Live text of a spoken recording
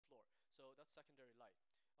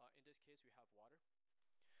secondary light. In this case, we have water.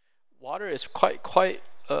 Water is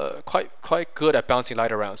quite good at bouncing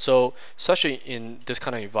light around. So especially in this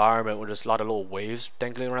kind of environment where there's a lot of little waves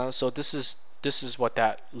dangling around. So this is what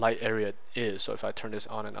that light area is. So if I turn this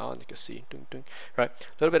on and on, you can see, ding, ding, right? A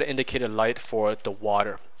little bit of indicated light for the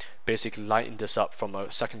water, basically lighting this up from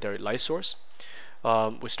a secondary light source.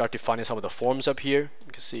 We start defining some of the forms up here.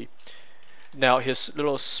 You can see. Now his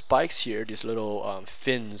little spikes here, these little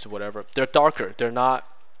fins, whatever, they're darker. They're not.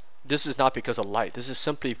 This is not because of light. This is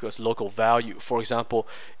simply because local value. For example,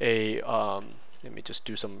 let me just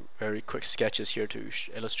do some very quick sketches here to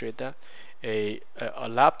illustrate that. A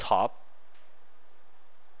laptop,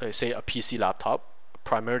 say a PC laptop,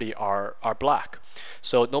 primarily are black.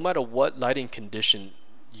 So no matter what lighting condition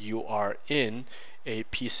you are in, a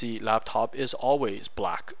PC laptop is always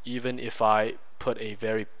black. Even if I put a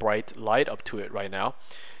very bright light up to it right now,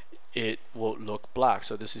 it will look black.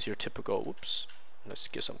 So this is your typical, whoops, let's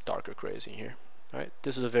get some darker grays in here. Right,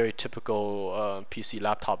 this is a very typical PC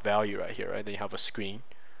laptop value right here. Right, then you have a screen.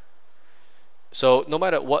 So no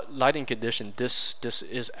matter what lighting condition this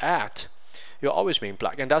is at, you'll always remain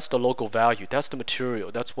black, and that's the local value. That's the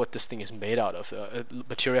material. That's what this thing is made out of.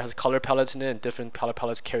 Material has color palettes in it, and different color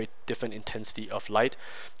palettes carry different intensity of light.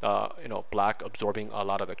 Black absorbing a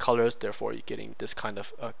lot of the colors, therefore you're getting this kind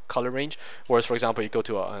of color range. Whereas, for example, you go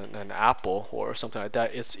to an Apple or something like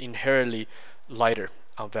that, it's inherently lighter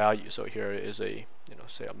on value. So here is a,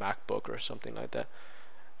 say a MacBook or something like that.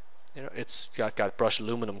 It's got brushed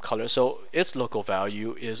aluminum color, so its local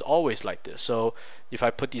value is always like this. So if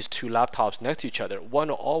I put these two laptops next to each other, one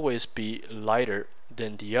will always be lighter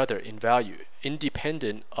than the other in value,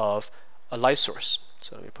 independent of a light source.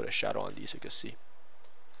 So let me put a shadow on these so you can see,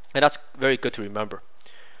 and that's very good to remember.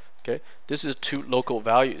 Okay, this is two local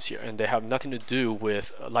values here, and they have nothing to do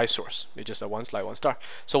with a light source. It's just that one's light, one's dark.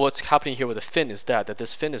 So what's happening here with the fin is that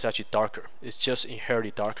this fin is actually darker. It's just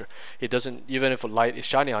inherently darker. It doesn't, even if a light is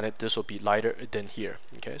shining on it, this will be lighter than here.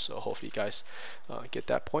 Okay, so hopefully you guys get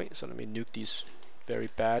that point. So let me nuke these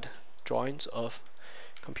very bad drawings of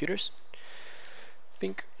computers.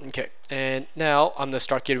 Pink. Okay, and now I'm gonna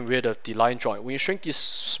start getting rid of the line drawing. When you shrink this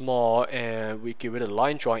small and we get rid of the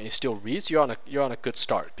line drawing, it still reads. You're on a good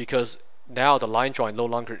start, because now the line drawing no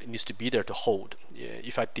longer needs to be there to hold.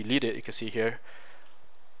 If I delete it, you can see here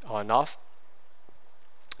on and off.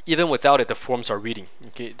 Even without it, the forms are reading.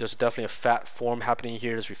 Okay, there's definitely a fat form happening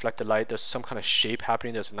here. There's reflected light. There's some kind of shape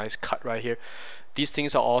happening. There's a nice cut right here. These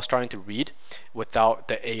things are all starting to read without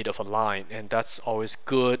the aid of a line, and that's always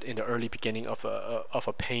good in the early beginning of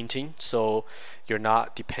a painting. So you're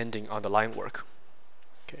not depending on the line work.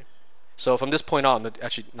 Okay, so from this point on, I'm gonna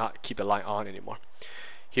actually not keep the line on anymore.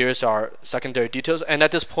 Here's our secondary details, and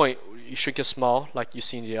at this point, you shrink it small, like you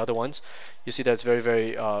see in the other ones. You see that it's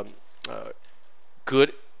very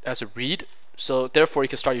good as a read, so therefore you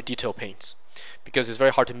can start your detail paints, because it's very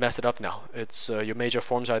hard to mess it up now. It's your major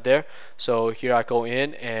forms are there. So here I go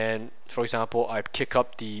in, and for example, I kick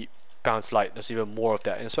up the bounce light. There's even more of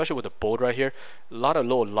that, and especially with the bold right here, a lot of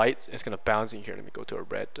little light is going to bounce in here. Let me go to a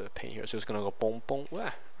red paint here. So it's going to go boom boom.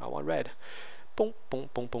 I want red. Boom boom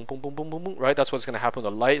boom boom boom boom boom boom boom. Right, that's what's going to happen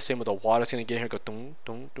with the light. Same with the water. It's going to get here, go ding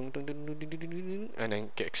ding ding ding ding ding ding ding, and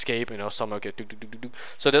then get escape. Some will get ding ding ding ding.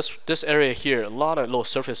 So this area here, a lot of little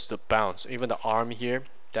surface to bounce. Even the arm here,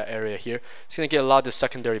 that area here, it's going to get a lot of the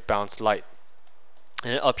secondary bounce light.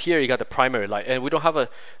 And up here you got the primary light, and we don't have a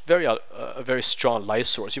very strong light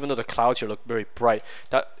source. Even though the clouds here look very bright,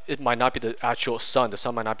 that it might not be the actual sun. The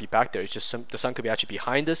sun might not be back there. It's just the sun could be actually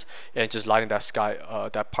behind us and just lighting that sky,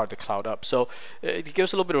 that part of the cloud up. So it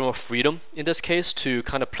gives a little bit more freedom in this case to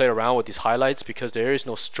kind of play around with these highlights, because there is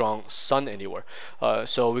no strong sun anywhere.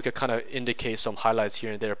 So we could kind of indicate some highlights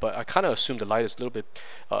here and there, but I kind of assume the light is a little bit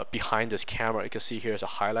behind this camera. You can see here's a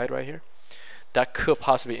highlight right here. That could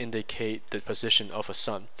possibly indicate the position of a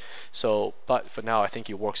sun. So, but for now, I think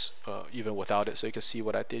it works even without it. So you can see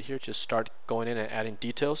what I did here. Just start going in and adding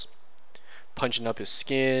details, punching up his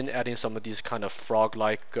skin, adding some of these kind of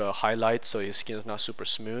frog-like highlights so his skin is not super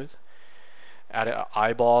smooth. Added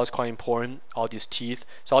eyeballs, quite important. All these teeth.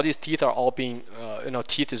 So all these teeth are all being,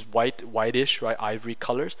 teeth is whitish, right, ivory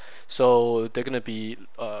colors. So they're gonna be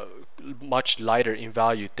much lighter in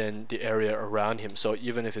value than the area around him. So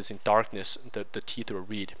even if it's in darkness, the teeth will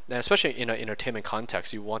read. And especially in an entertainment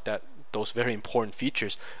context, you want those very important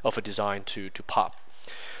features of a design to pop.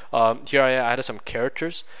 Here I added some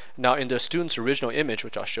characters. Now in the student's original image,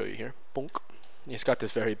 which I'll show you here, bonk. He's got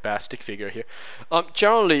this very bad stick figure here.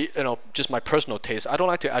 Generally, just my personal taste, I don't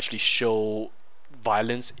like to actually show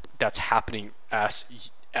violence that's happening as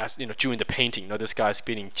as you know, during the painting, you know, this guy's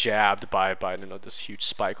being jabbed by you know, this huge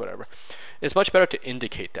spike, whatever. It's much better to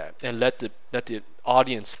indicate that and let the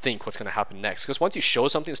audience think what's going to happen next. Because once you show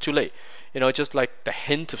something, it's too late. You know, just like the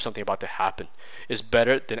hint of something about to happen is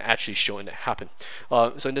better than actually showing it happen.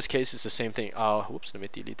 So in this case, it's the same thing. Whoops, let me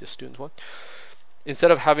delete this student one.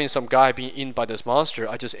 Instead of having some guy being eaten by this monster,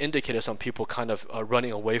 I just indicated some people kind of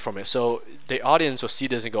running away from it. So the audience will see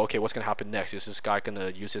this and go, okay, what's going to happen next? Is this guy going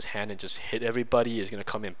to use his hand and just hit everybody? Is he going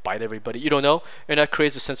to come and bite everybody? You don't know. And that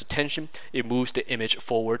creates a sense of tension. It moves the image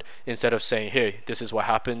forward instead of saying, hey, this is what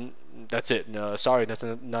happened. That's it. No, sorry, there's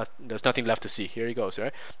nothing left to see. Here he goes,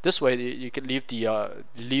 right? This way, you can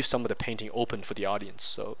leave some of the painting open for the audience.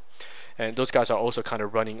 So, and those guys are also kind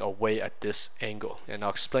of running away at this angle. And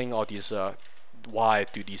I'll explain all these why I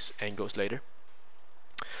do these angles later.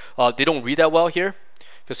 They don't read that well here.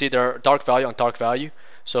 You can see there are dark value on dark value.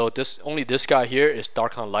 So only this guy here is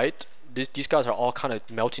dark on light. These guys are all kind of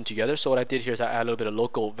melting together. So what I did here is I add a little bit of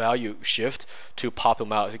local value shift to pop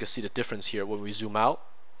them out. As you can see the difference here when we zoom out.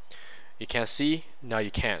 You can't see, now you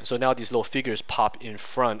can. So now these little figures pop in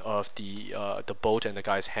front of the boat and the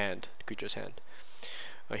guy's hand, the creature's hand.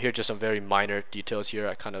 Here are just some very minor details here.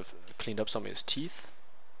 I kind of cleaned up some of his teeth.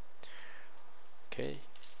 Okay,